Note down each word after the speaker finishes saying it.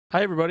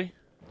Hi, everybody.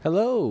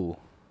 Hello.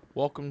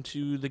 Welcome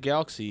to the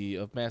galaxy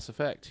of Mass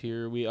Effect.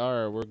 Here we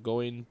are. We're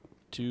going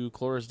to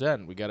Chlora's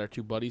Den. We got our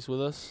two buddies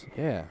with us.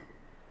 Yeah.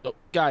 Oh,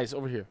 guys,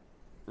 over here.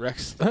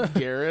 Rex and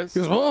Garrus. He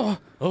goes,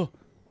 oh.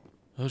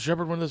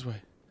 Shepard went this way.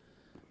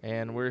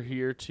 And we're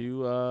here to,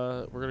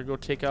 we're going to go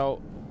take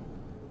out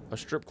a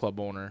strip club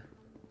owner.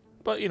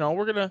 But, you know,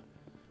 we're going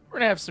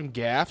to have some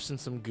gaffes and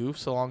some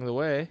goofs along the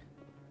way.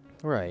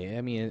 Right.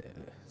 I mean,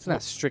 it's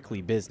not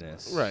strictly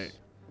business. Right.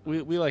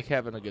 We like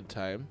having a good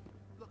time.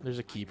 There's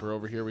a keeper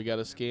over here we got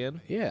to scan.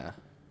 Yeah.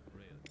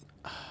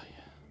 Yeah.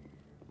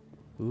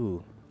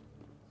 Ooh.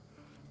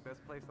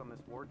 Best place on this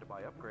ward to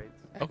buy upgrades.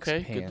 Okay,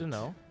 good to X-Pant.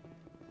 know.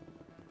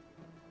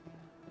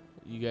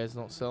 You guys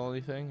don't sell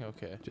anything?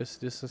 Okay. Just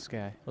this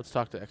guy. Let's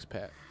talk to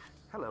Expat.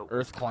 Hello.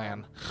 Earth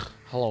Clan.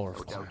 Hello, No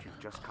Earth Clan. doubt you've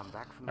just come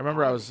back from I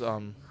remember I was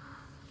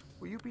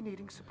Will you be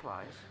needing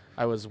supplies?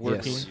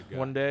 working Yes.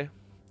 one day,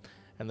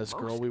 and this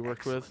girl Most we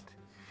worked with, excellent.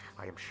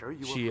 I am sure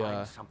you she will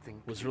find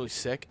something was really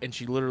sick, and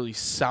she literally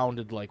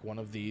sounded like one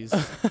of these.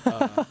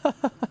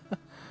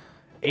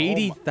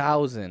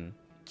 80,000.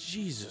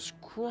 Jesus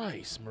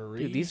Christ,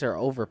 Marie. Dude, these are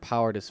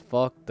overpowered as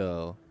fuck,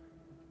 though.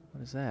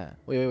 What is that?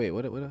 Wait.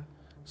 What?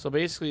 So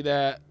basically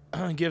that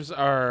gives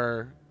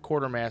our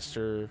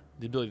quartermaster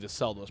the ability to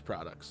sell those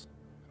products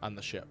on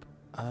the ship.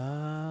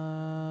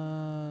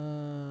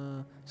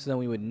 So then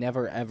we would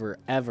never,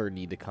 ever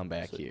need to come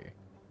back So- here.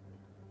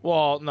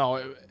 Well, no,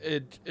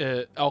 it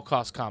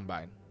Elcos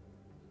Combine.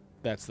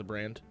 That's the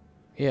brand.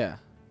 Yeah.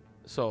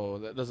 So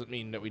that doesn't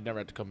mean that we'd never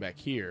have to come back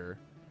here,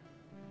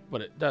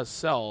 but it does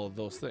sell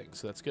those things,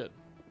 so that's good.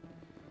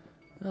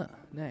 Oh,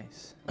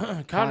 nice.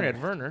 Conrad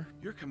Werner.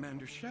 You're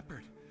Commander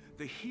Shepard,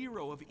 the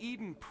hero of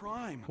Eden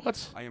Prime.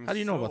 What? I am How do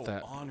you know so about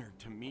that? honored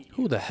to meet you.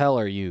 Who the hell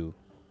are you?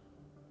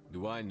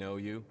 Do I know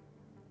you?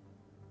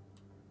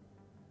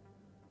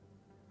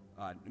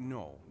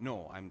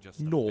 No, I'm just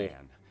a No.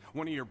 fan.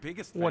 One of your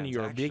biggest fans, One of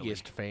your actually.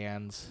 biggest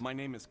fans. My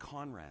name is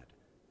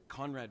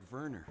Conrad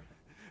Werner.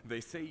 They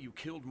say you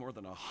killed more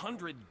than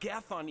 100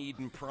 Geth on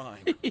Eden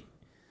Prime.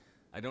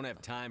 I don't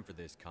have time for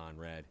this,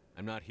 Conrad.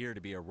 I'm not here to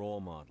be a role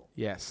model.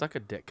 Yeah, suck a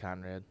dick,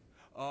 Conrad.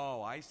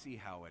 Oh, I see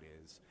how it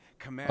is.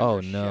 Commander Oh,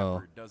 no.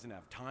 Shepard doesn't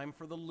have time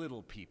for the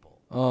little people.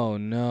 Oh, Far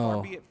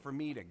no. be it for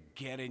me to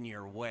get in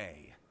your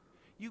way.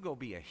 You go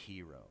be a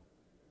hero.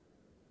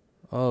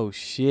 Oh,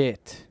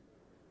 shit.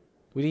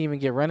 We didn't even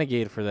get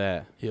Renegade for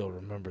that. He'll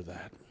remember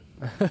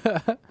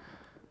that.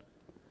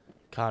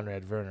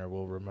 Conrad Werner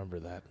will remember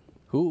that.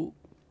 Who?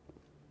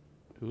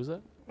 Who was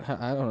that?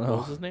 I don't What know.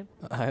 was his name?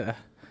 I-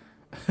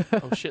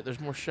 Oh shit, there's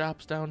more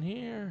shops down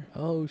here.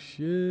 oh,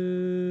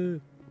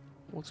 shit.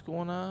 What's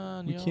going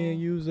on, We yo? can't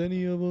use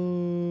any of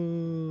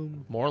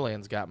them.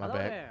 Moorland's got my Hello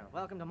back. there.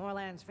 Welcome to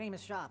Moorland's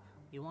famous shop.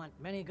 You want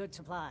many good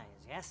supplies,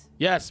 yes?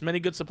 Yes, many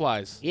good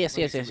supplies. Yes, Let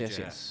me yes, see yes, what yes,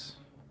 you yes.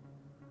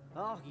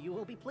 Oh, you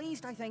will be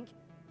pleased, I think.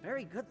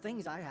 Very good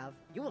things I have.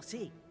 You will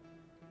see.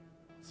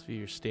 Let's view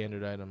your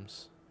standard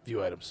items.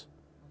 View items.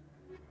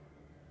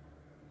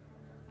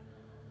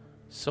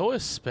 So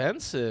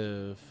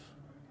expensive.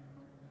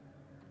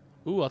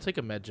 Ooh, I'll take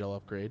a med gel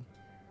upgrade.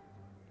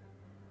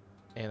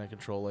 And a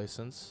control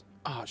license.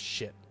 Oh,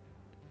 shit.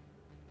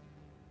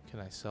 Can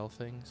I sell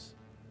things?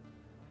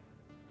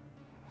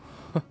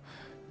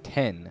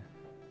 10.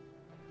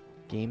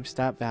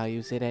 GameStop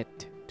values it at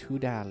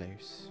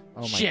 $2.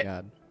 Oh, my Shit.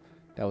 God.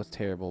 That was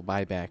terrible.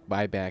 Buy back,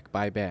 buy back,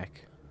 buy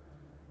back.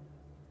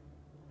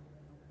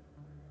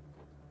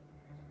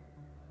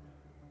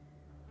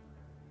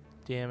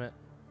 Damn it.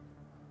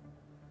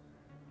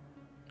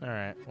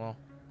 Alright, well.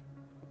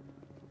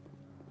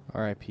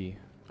 R.I.P.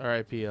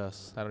 RIP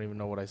us. I don't even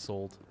know what I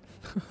sold.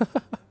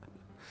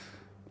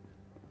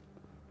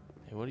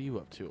 Hey, what are you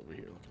up to over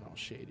here looking all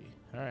shady?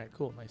 Alright,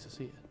 cool. Nice to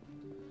see you.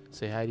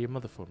 Say hi to your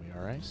mother for me,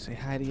 alright? Say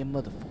hi to your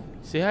mother for me.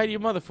 Say hi to your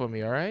mother for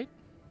me, alright?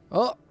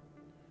 Oh!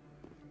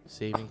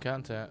 Saving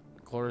content.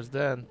 Chlora's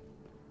Den.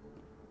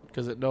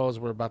 Because it knows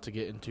we're about to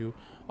get into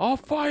a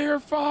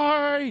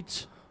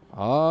firefight!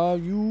 Are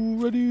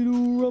you ready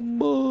to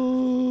rumble?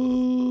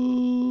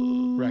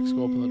 Rex,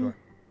 go open the door.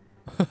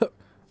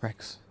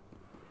 Rex.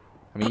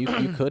 I mean,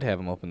 you could have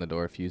him open the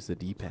door if you use the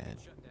D-pad.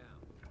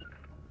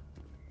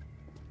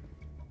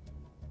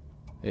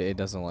 It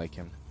doesn't like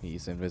him.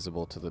 He's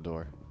invisible to the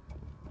door.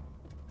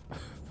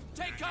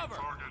 Take cover!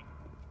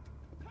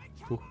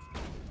 Ooh.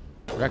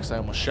 Rex, I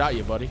almost shot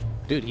you, buddy.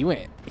 Dude, he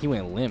went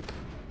limp.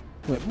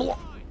 He went blah.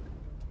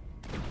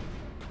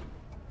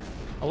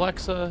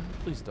 Alexa,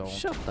 please don't.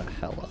 Shut the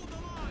hell up.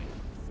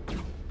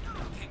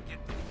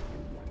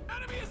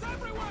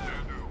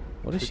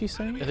 What is she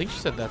saying? I think she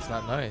said that's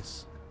not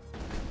nice.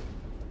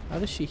 How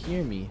does she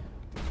hear me?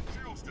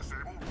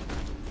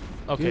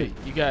 Okay, Dude.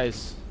 you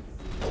guys.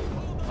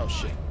 Oh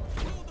shit.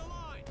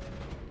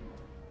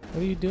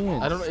 What are you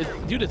doing? I don't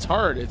know. Dude, it's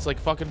hard. It's like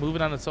fucking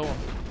moving on its own.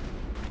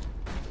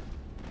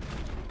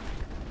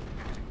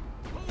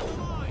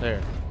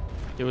 There.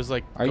 It was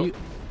like. Are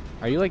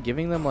you like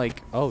giving them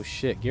like, oh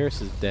shit,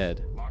 Garrus is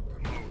dead.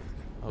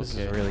 This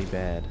Okay. is really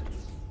bad.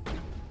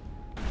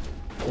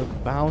 The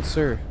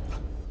bouncer.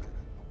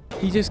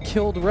 He just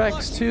killed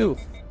Rex too.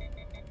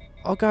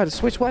 Oh god,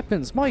 switch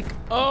weapons, Mike.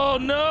 Oh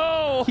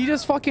no! He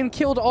just fucking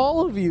killed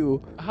all of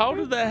you. How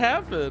did that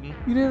happen?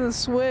 You didn't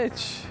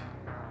switch.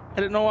 I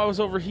didn't know I was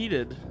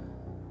overheated.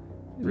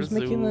 It was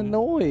making the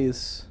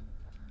noise.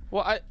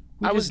 Well,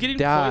 I was getting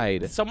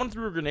died. Someone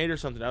threw a grenade or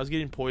something. I was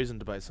getting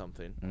poisoned by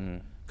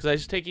something. Because I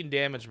was taking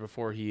damage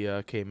before he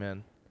came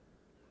in.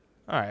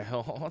 All right,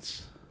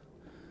 let's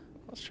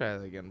try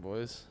that again,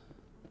 boys.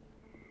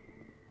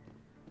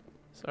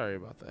 Sorry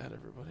about that,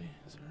 everybody.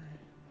 Sorry.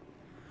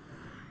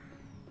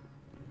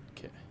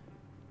 Okay.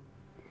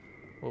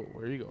 Whoa,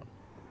 where are you going?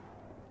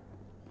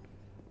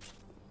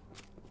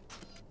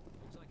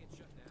 Looks like it's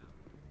shut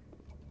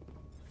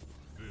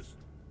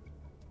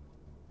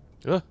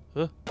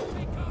down.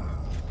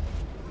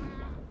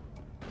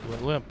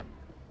 Went limp.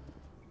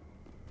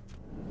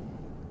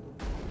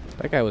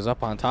 That guy was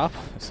up on top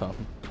of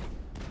something.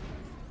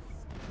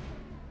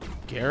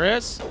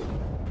 Garrus?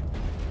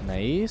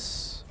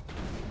 Nice.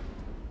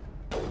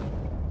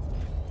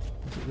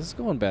 This is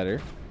going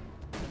better.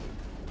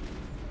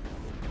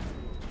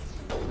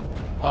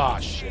 Oh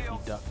shit, he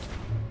ducked.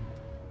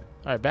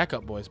 Alright, back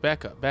up, boys.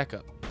 Back up, back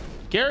up.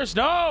 Garrus,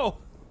 no!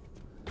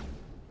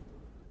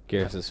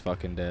 Garrus is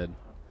fucking dead.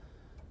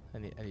 I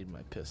need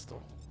my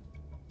pistol.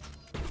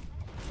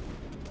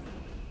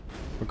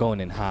 We're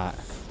going in hot.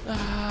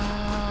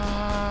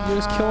 You're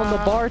just killing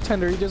the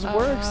bartender. He just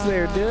works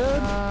there,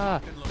 dude.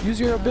 Use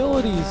your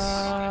abilities.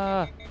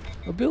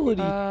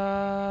 Ability.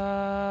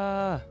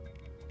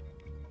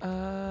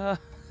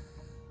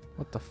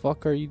 What the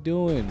fuck are you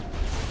doing?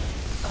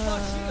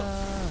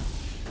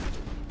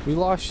 We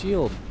lost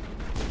shield.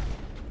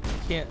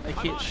 I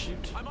can't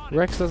shoot.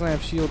 Rex doesn't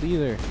have shield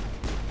either.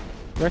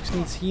 Rex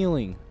needs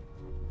healing.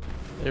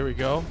 There we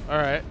go.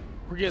 Alright.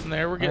 We're getting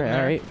there. We're getting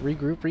there. Alright,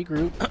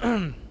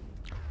 regroup.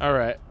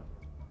 Alright.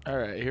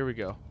 Alright, here we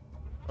go.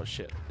 Oh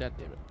shit. God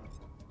damn it.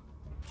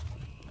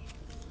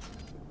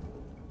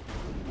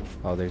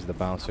 Oh, there's the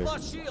bouncer.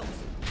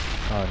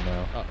 Oh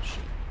no. Oh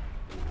shit.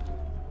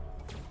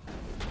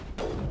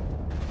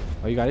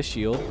 Oh, you got a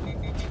shield.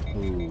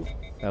 Ooh,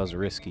 that was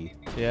risky.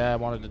 Yeah, I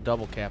wanted to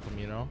double cap him,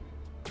 you know.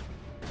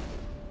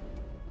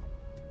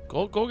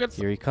 Go get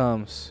Here he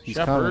comes. He's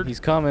Shepard. coming.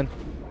 He's coming.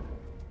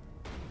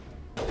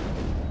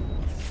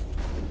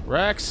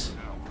 Rex.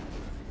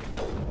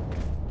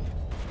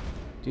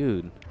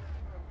 Dude.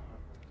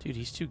 Dude,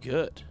 he's too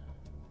good.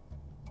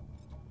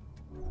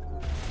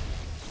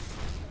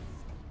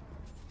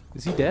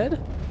 Is he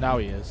dead? Now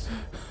he is.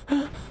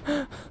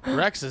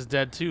 Rex is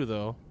dead too,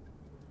 though.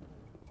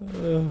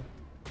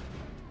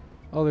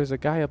 Oh, there's a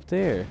guy up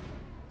there.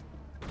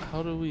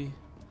 How do we...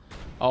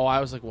 Oh,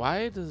 I was like,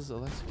 why does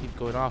Alexa keep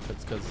going off?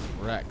 It's because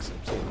Rex.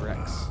 I'm saying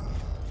Rex.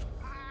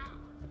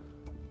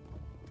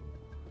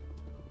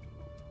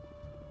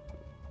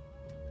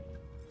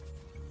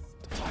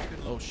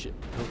 Oh shit.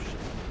 Oh shit.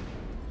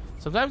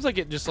 Sometimes like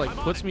it just like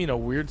puts me in a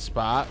weird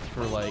spot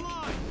for like...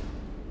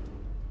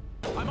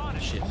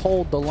 Shit.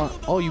 Hold the line.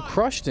 Oh, you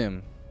crushed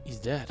him. He's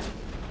dead.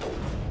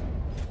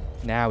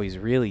 Now he's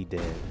really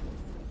dead.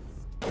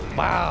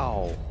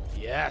 Wow.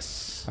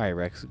 Yes. All right,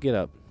 Rex, get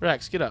up.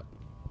 Rex, get up.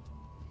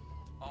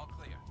 All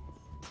clear.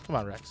 Come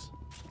on, Rex.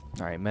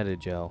 All right,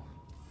 Metagel.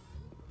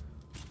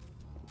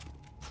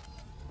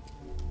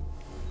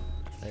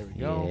 There we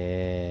go.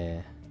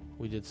 Yeah.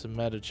 We did some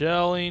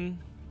metagelling.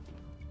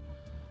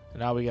 And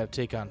now we gotta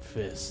take on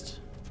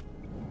Fist.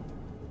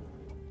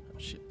 Oh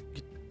shit.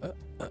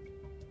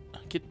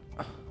 Get.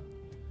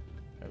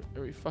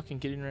 Are we fucking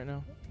kidding right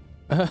now?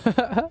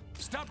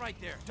 Stop right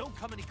there. Don't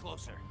come any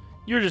closer.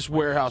 You're just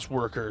warehouse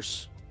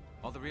workers.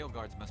 All the real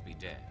guards must be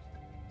dead.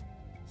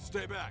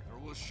 Stay back or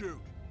we'll shoot.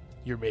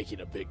 You're making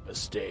a big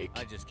mistake.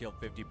 I just killed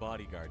 50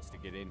 bodyguards to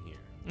get in here.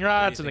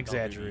 Ah, What that's do an you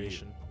think I'll do to you?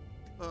 exaggeration.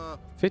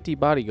 50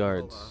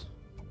 bodyguards.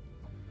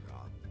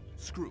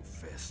 Screw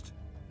Fist.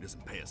 He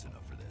doesn't pay us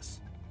enough for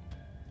this.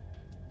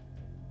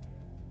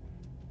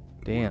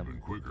 Damn. Been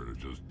quicker to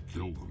just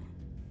kill them.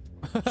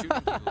 Shooting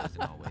people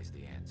isn't always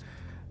the answer.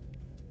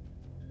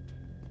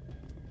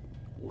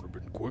 Would have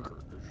been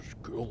quicker to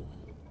just kill him.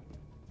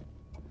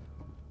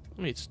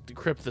 Let me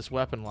decrypt this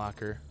weapon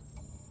locker.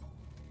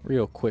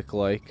 Real quick,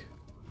 like.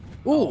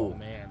 Oh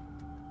man.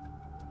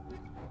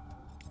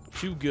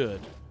 Too good.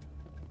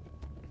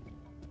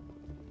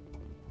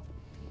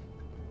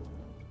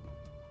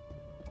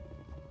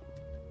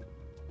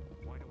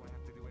 Why do I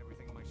have to do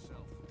everything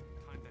myself?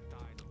 Time that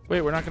died.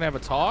 Wait, we're not gonna have a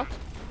talk?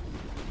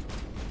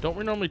 Don't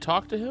we normally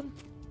talk to him?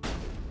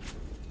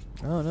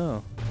 Oh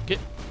no. Get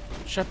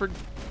Shepard,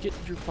 get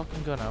your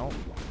fucking gun out.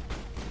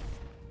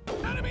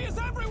 Enemy is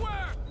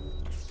everywhere!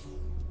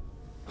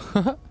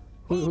 Hold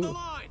the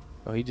line.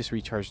 Oh, he just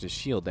recharged his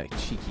shield, that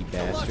cheeky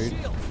bastard.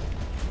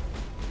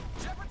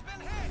 Shepard's been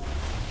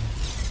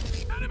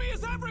hit! Enemy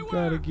is everywhere!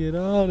 Gotta get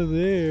out of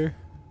there.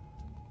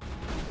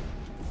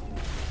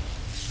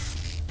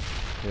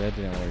 Yeah, that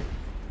didn't work.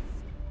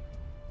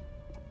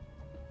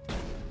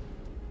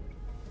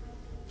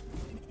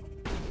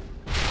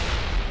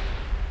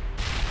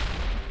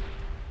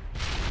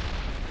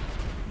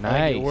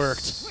 Nice. It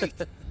worked.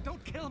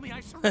 Don't kill me, me,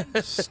 I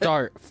surrender.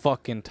 Start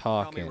fucking Tell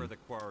me talking. where the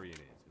Quarian is,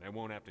 and I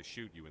won't have to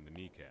shoot you in the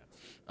kneecaps.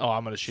 Oh,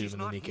 I'm gonna shoot She's him in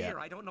the not kneecap. here.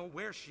 I don't know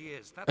where she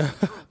is. That's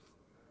the truth.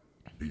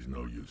 He's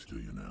no use to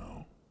you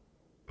now.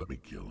 Let me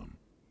kill him.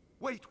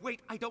 Wait.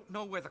 I don't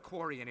know where the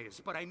Quarian is,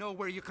 but I know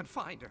where you can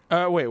find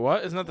her. Wait,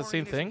 what? Isn't that the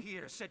same Quarian thing? isn't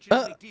here. Said she'd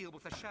only deal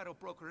with the Shadow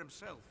Broker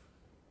himself.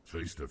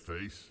 Face to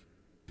face?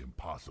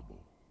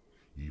 Impossible.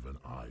 Even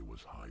I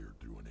was hired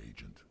through an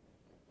agent.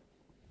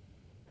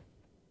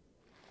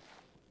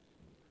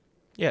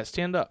 Yeah,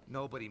 stand up.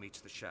 Nobody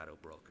meets the Shadow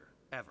Broker,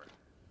 ever.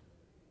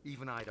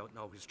 Even I don't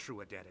know his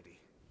true identity.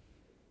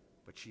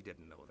 But she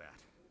didn't know that.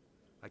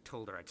 I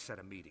told her I'd set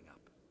a meeting up.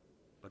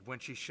 But when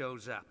she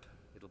shows up,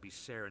 it'll be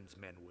Saren's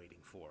men waiting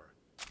for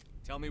her.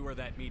 Tell me where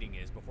that meeting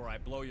is before I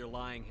blow your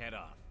lying head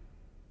off.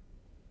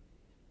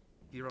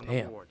 Here on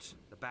Damn. the wards,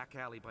 the back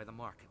alley by the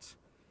markets.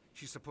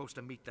 She's supposed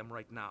to meet them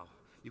right now.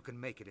 You can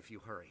make it if you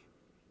hurry.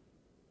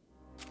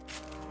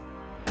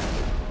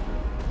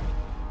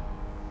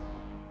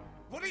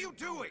 What are you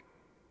doing?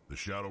 The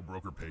Shadow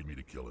Broker paid me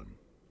to kill him.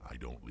 I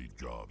don't leave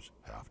jobs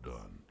half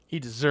done. He A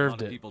lot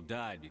deserved of it. people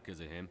died because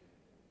of him.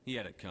 He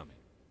had it coming.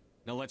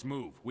 Now let's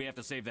move. We have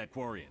to save that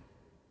Quarian.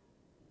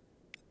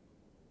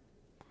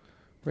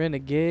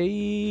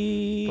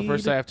 Renegade. But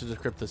first, I have to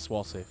decrypt this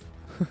wall safe.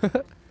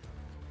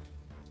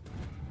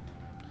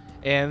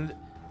 And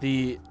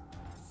the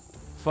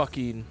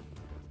fucking...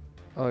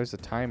 Oh, there's a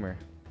timer.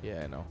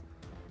 Yeah, I know.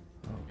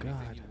 Oh,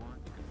 God.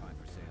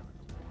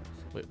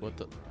 Wait, what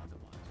the...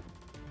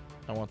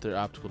 I want their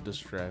optical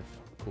disk drive.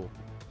 Cool.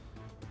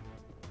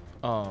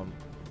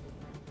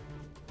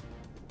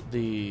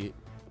 The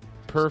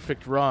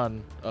perfect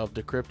run of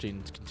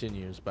decrypting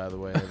continues, by the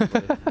way.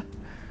 everybody.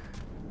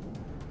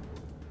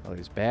 Oh,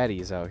 there's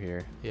baddies out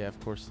here. Yeah, of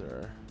course there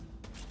are.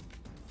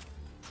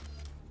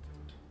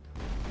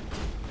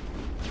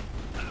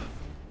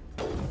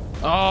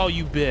 Oh,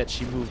 you bitch.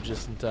 He moved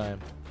just in time.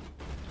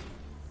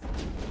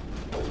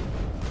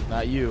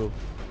 Not you.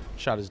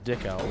 Shot his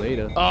dick out.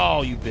 Later.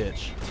 Oh, you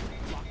bitch.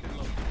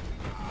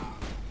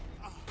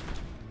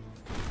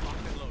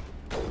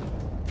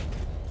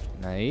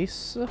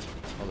 Nice. Oh,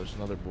 there's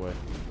another boy.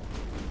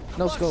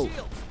 No scope.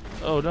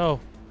 Oh, no.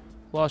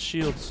 Lost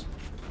shields.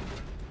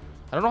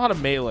 I don't know how to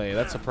melee.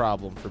 That's a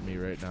problem for me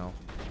right now.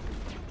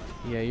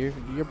 Yeah, you're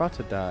about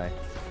to die.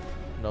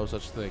 No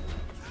such thing.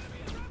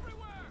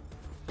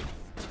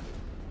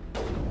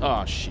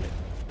 Oh, shit.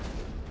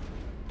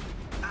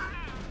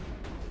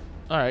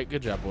 Alright,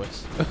 good job,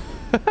 boys.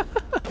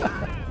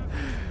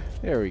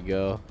 There we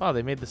go. Oh,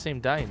 they made the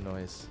same dying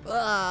noise. You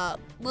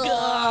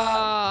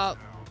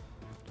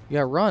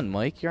gotta run,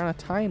 Mike. You're on a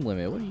time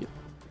limit. What are you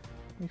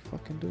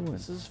fucking doing?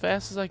 This is as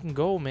fast as I can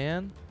go,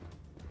 man.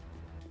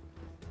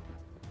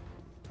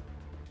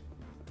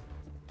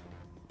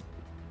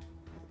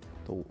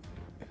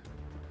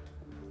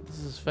 This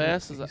is as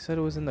fast as You I... said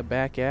it was in the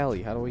back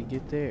alley. How do we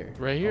get there?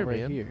 Right here, Oh, right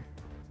man. here.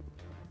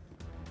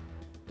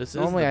 This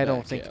Normally, is the I don't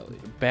back think alley.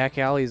 back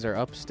alleys are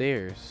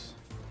upstairs.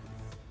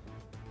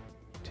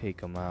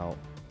 Take them out.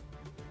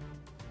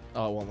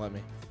 Oh, it won't let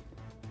me.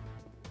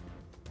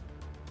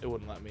 It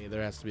wouldn't let me.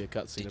 There has to be a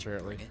cutscene,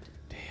 apparently.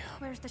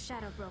 Where's the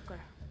Shadow Broker?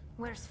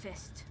 Where's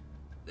Fist?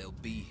 They'll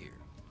be here.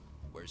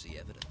 Where's the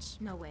evidence?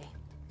 No way.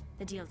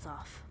 The deal's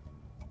off.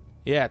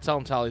 Yeah, tell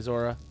him,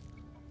 Talizora.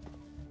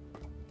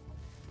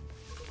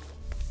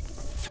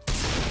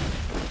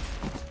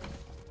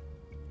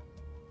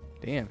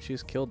 Damn, she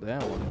just killed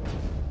that one.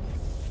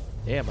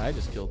 Damn, I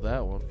just killed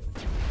that one.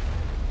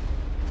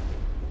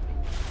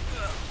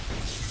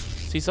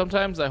 See,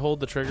 sometimes I hold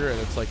the trigger and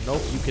it's like,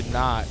 nope, you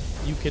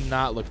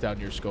cannot look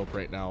down your scope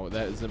right now.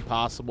 That is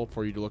impossible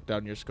for you to look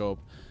down your scope.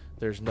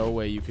 There's no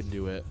way you can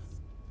do it.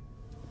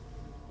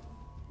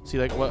 See,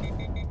 like, what?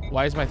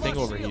 Why is my thing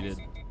overheated?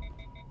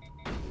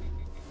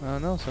 I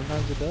don't know.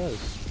 Sometimes it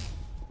does.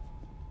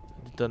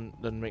 It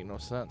doesn't make no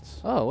sense.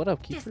 Oh, what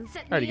up, Fist Keeper?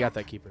 set I already me got up.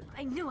 that keeper.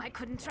 I knew I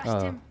couldn't trust Oh.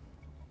 him.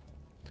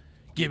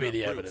 Give me the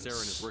Proof evidence.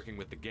 Saren is working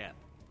with the Geth.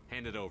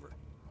 Hand it over.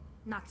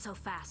 Not so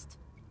fast.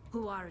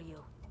 Who are you?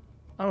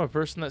 I'm a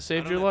person that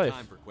saved I your don't have life.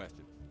 time for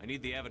questions. I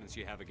need the evidence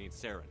you have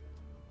against Saren.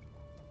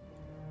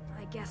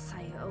 I guess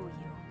I owe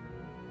you.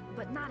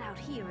 But not out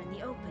here in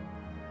the open.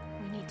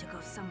 We need to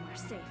go somewhere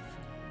safe.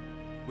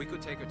 We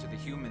could take her to the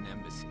human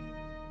embassy.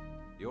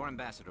 Your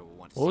ambassador will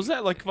want to What was see that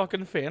her. like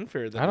fucking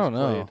fanfare that I don't was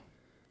know. played?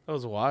 That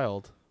was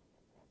wild.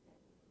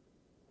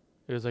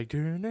 It was like...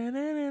 You're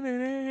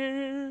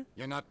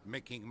not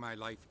making my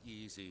life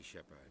easy,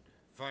 Shepard.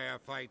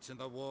 Firefights in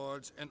the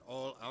wards, an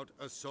all-out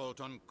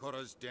assault on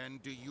Korra's den.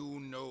 Do you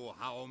know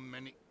how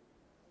many...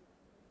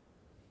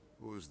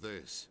 Who's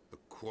this? A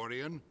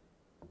Quarian?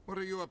 What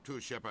are you up to,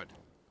 Shepard?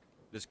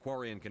 This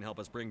Quarian can help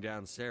us bring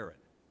down Saren.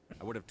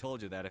 I would have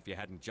told you that if you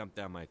hadn't jumped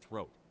down my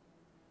throat.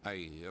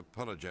 I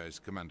apologize,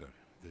 Commander.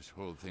 This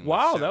whole thing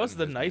Wow, with that Saren was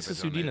the has me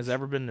nicest a bit on Houdin has edge.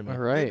 ever been to me. All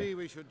right. Maybe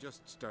we should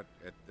just start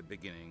at the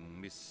beginning,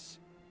 Miss...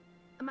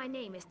 My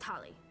name is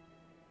Tali.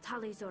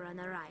 Talizora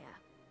Naraya.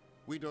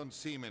 We don't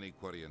see many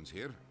Quarians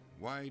here.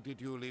 Why did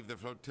you leave the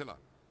flotilla?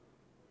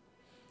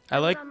 I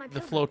like on my the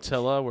pilgrimage,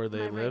 flotilla where my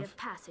they rite live. of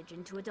passage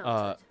into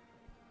adulthood.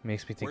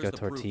 Makes me think Where's of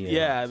the proof? tortilla.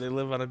 Yeah, they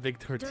live on a big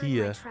During my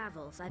tortilla.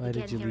 travels, I Why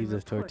began did you hearing leave the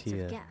reports of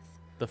tortilla? Geth.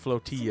 The Since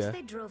flotilla.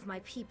 they drove my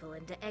people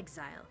into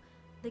exile,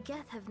 the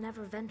Geth have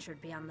never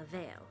ventured beyond the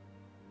Veil.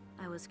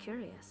 I was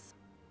curious.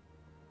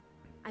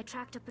 I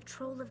tracked a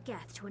patrol of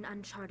Geth to an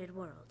uncharted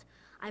world.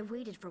 I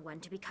waited for one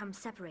to become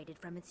separated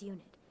from its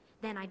unit.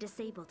 Then I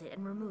disabled it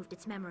and removed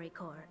its memory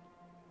core.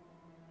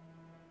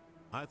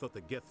 I thought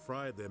the Geth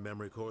fried their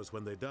memory cores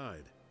when they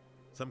died.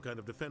 Some kind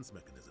of defense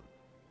mechanism.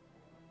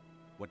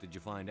 What did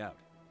you find out?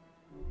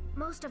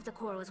 Most of the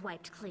core was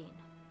wiped clean,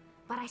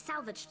 but I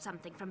salvaged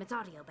something from its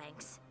audio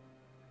banks.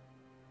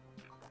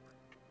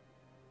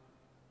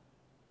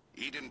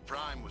 Eden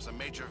Prime was a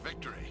major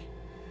victory.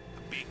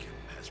 The beacon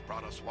has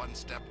brought us one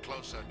step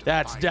closer to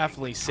That's finding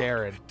definitely the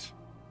Saren. conduit.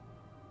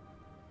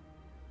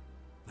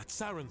 That's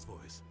Saren's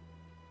voice.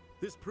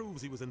 This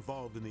proves he was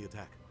involved in the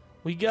attack.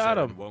 We got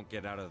Saren him. won't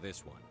get out of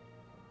this one.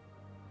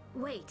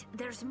 Wait,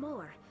 there's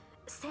more.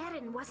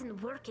 Saren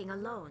wasn't working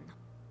alone.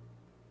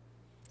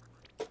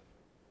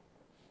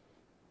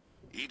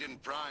 Eden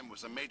Prime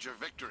was a major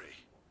victory.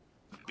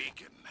 The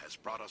beacon has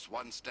brought us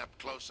one step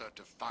closer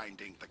to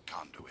finding the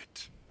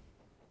conduit.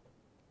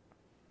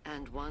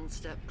 And one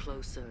step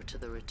closer to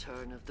the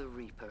return of the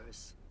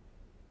Reapers.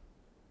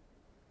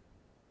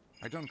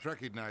 I don't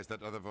recognize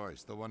that other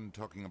voice, the one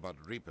talking about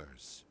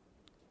Reapers.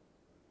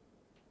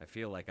 I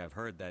feel like I've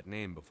heard that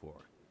name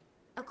before.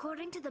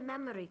 According to the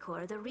memory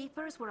core, the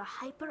Reapers were a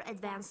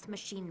hyper-advanced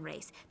machine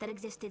race that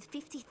existed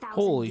 50,000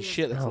 Holy years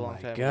shit, that's a ago. long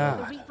time God.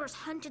 ago. The Reapers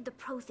hunted the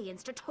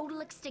Protheans to total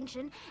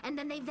extinction, and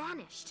then they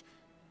vanished.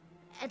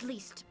 At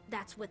least,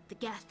 that's what the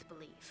Geth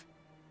believe.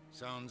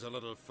 Sounds a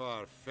little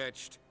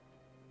far-fetched.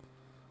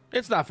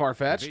 It's not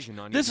far-fetched. Division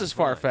on This Eden is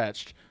Prime.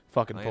 far-fetched.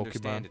 Fucking I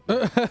understand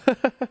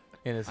Pokemon.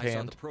 In his I saw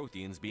hand. the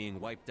Protheans being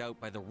wiped out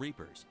by the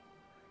Reapers.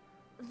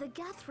 The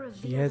Geth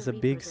reveal He has the a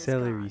big Reapers as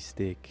celery God,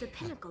 stick. the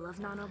pinnacle of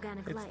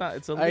non-organic It's life. not.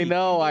 It's a leek.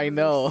 I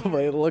know,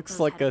 but it looks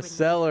like a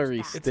celery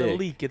It's a stick.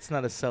 leek. It's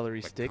not a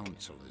celery The stick.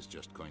 council is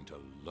just going to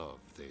love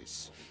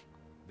this.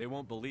 They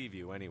won't believe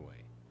you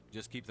anyway.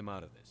 Just keep them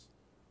out of this.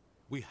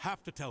 We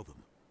have to tell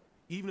them.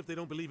 Even if they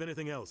don't believe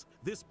anything else,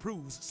 this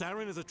proves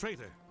Saren is a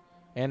traitor.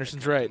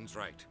 Anderson's right. Captain's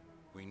right.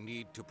 We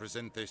need to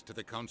present this to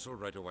the council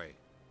right away.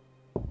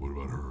 What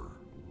about her?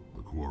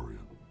 The Quarian.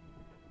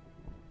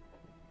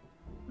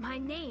 My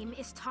name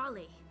is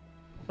Tali.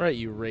 Right,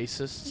 you You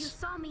racists.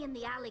 saw me in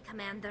the alley,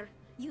 Commander.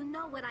 You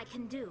know what I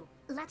can do.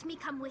 Let me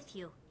come with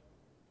you.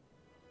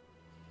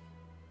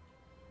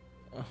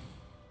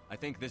 I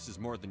think this is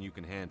more than you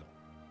can handle.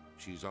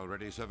 She's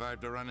already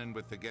survived a run-in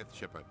with the Geth,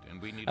 Shepard,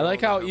 and we need I like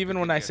all the how help even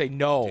we when can I get. say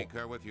no, Take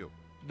her with you.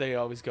 they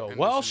always go, Henderson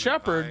well, and I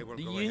Shepard, will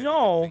go you ahead and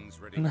know, get things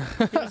ready.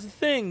 here's the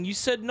thing. You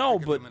said no,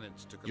 Take a but few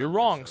minutes to you're collect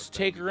wrong. yourself, So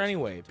take then her we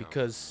anyway, visit the town.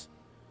 because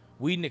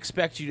we didn't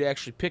expect you to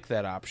actually pick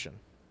that option.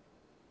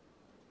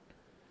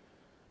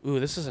 Ooh,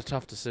 this is a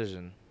tough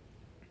decision.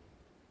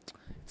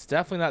 It's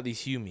definitely not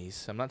these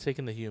Humies. I'm not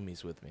taking the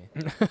Humies with me.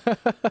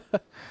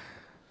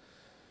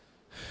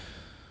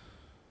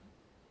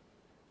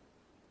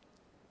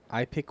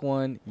 I pick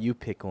one, you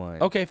pick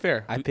one. Okay,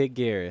 fair. I pick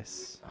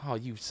Garrus. Oh,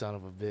 you son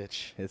of a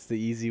bitch. It's the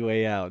easy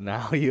way out.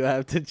 Now you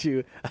have to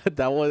choose.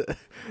 that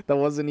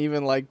wasn't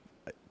even like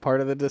part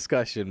of the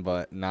discussion,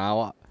 but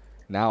now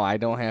I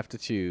don't have to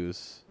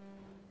choose.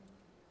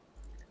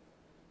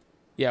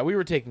 Yeah, we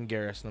were taking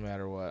Garrus no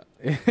matter what.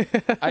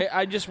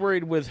 I just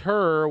worried with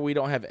her we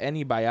don't have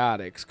any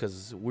biotics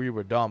because we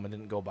were dumb and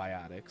didn't go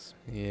biotics.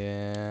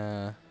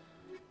 Yeah.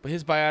 But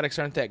his biotics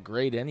aren't that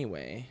great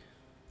anyway.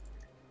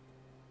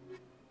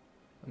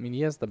 I mean,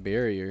 he has the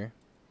barrier.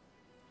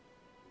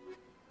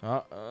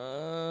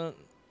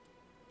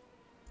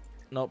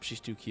 Nope,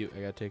 she's too cute. I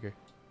gotta take her.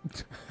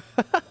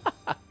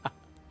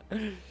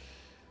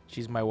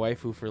 She's my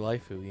waifu for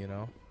lifeu, you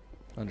know.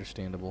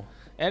 Understandable.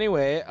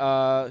 Anyway,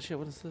 shit,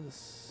 what is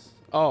this?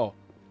 Oh.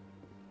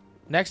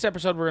 Next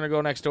episode, we're gonna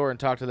go next door and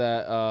talk to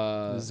that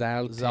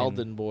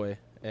Zaldin boy,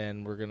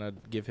 and we're gonna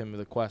give him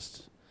the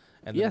quest,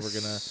 and then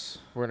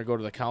we're gonna go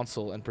to the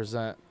council and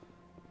present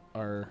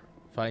our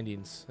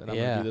findings, and I'm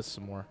gonna do this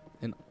some more.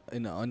 And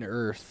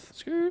unearth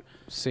Screw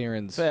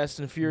Saren's Fast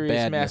and Furious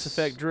badness. Mass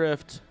Effect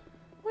Drift.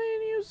 When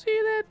you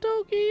see that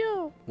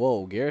Tokyo.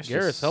 Whoa,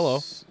 Garrus. Hello.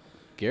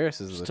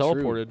 Garrus is Just the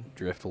teleported. true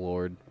Drift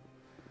Lord.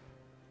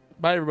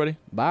 Bye, everybody.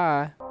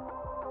 Bye.